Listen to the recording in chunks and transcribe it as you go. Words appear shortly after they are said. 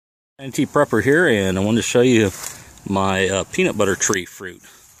Tea Prepper here, and I wanted to show you my peanut butter tree fruit.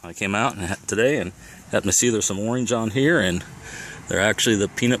 I came out today and happened to see there's some orange on here, and they're actually the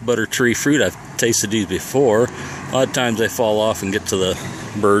peanut butter tree fruit. I've tasted these before. A lot of times they fall off and get to the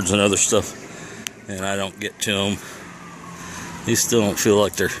birds and other stuff, and I don't get to them. These still don't feel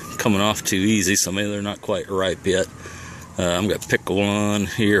like they're coming off too easy, so maybe they're not quite ripe yet. I'm going to pick one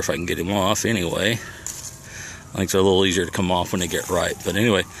here if I can get him off anyway. I think they're a little easier to come off when they get ripe. But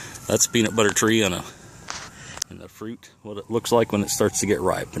anyway, that's peanut butter tree and the fruit, what it looks like when it starts to get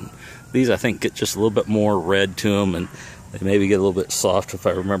ripe. And these, I think, get just a little bit more red to them, and they maybe get a little bit soft if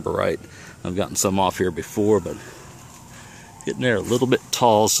I remember right. I've gotten some off here before, but getting there a little bit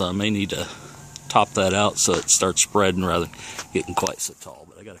tall, so I may need to top that out so it starts spreading rather than getting quite so tall.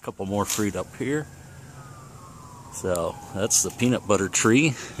 But I got a couple more fruit up here. So that's the peanut butter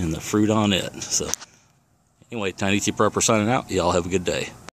tree and the fruit on it. So anyway, Tiny Tea Prepper signing out. Y'all have a good day.